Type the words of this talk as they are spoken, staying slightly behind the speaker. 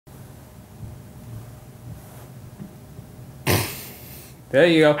There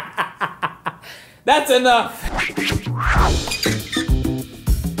you go. That's enough.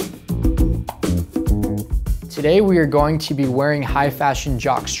 Today we are going to be wearing high fashion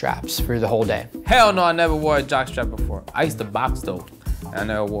jock straps for the whole day. Hell no, I never wore a jock strap before. I used to box though. I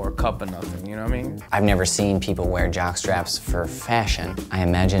never wore a cup or nothing, you know what I mean? I've never seen people wear jock straps for fashion. I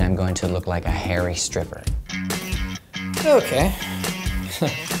imagine I'm going to look like a hairy stripper. Okay.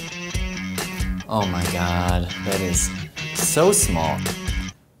 Oh my God, that is so small.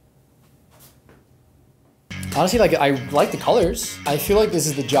 Honestly, I like the colors. I feel like this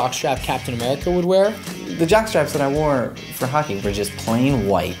is the jock strap Captain America would wear. The jock straps that I wore for hockey were just plain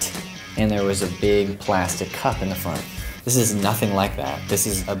white, and there was a big plastic cup in the front. This is nothing like that. This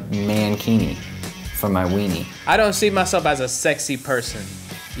is a mankini for my weenie. I don't see myself as a sexy person.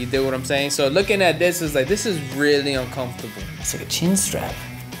 You do what I'm saying? So looking at this is like, this is really uncomfortable. It's like a chin strap.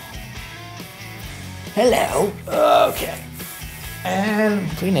 Hello. Okay. And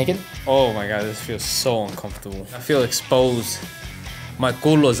pretty naked. Oh my God, this feels so uncomfortable. I feel exposed. My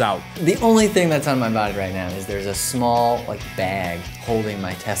culo's out. The only thing that's on my body right now is there's a small bag holding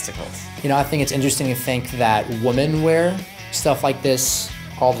my testicles. You know, I think it's interesting to think that women wear stuff like this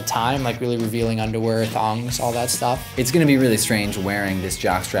all the time, like really revealing underwear, thongs, all that stuff. It's gonna be really strange wearing this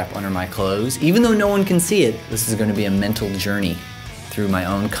jock strap under my clothes. Even though no one can see it, this is gonna be a mental journey through my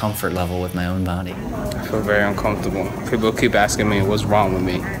own comfort level with my own body. I feel very uncomfortable. People keep asking me what's wrong with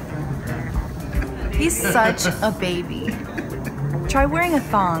me. He's such a baby. Try wearing a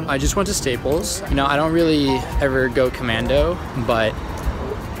thong. I just went to Staples. You know, I don't really ever go commando, but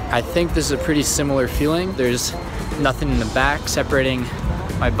I think this is a pretty similar feeling. There's nothing in the back separating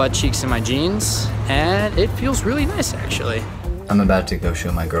my butt cheeks and my jeans, and it feels really nice, actually. I'm about to go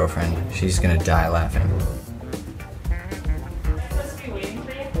show my girlfriend. She's gonna die laughing.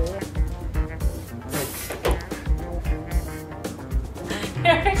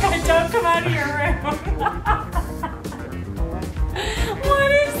 Erica, don't come out of your room.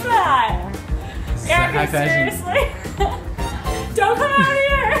 What is that? Erica, seriously? Don't come out of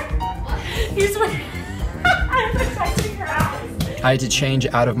here. He's I'm protecting her eyes. I had to change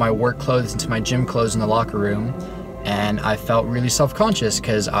out of my work clothes into my gym clothes in the locker room, and I felt really self-conscious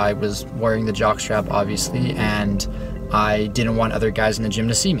because I was wearing the jock strap, obviously, and I didn't want other guys in the gym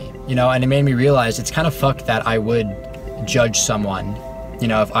to see me. You know, and it made me realize it's kind of fucked that I would judge someone, you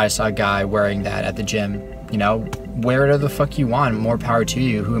know, if I saw a guy wearing that at the gym. You know, wear whatever the fuck you want, more power to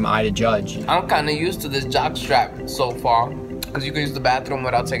you, who am I to judge? I'm kind of used to this jock strap so far, because you can use the bathroom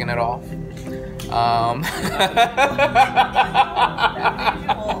without taking it off.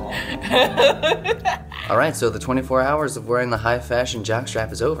 All right, so the 24 hours of wearing the high fashion jock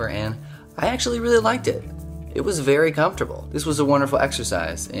strap is over, and I actually really liked it. It was very comfortable. This was a wonderful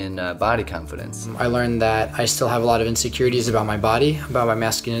exercise in body confidence. I learned that I still have a lot of insecurities about my body, about my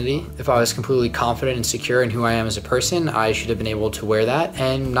masculinity. If I was completely confident and secure in who I am as a person, I should have been able to wear that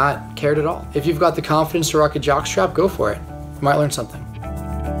and not cared at all. If you've got the confidence to rock a jock strap, go for it. You might learn something.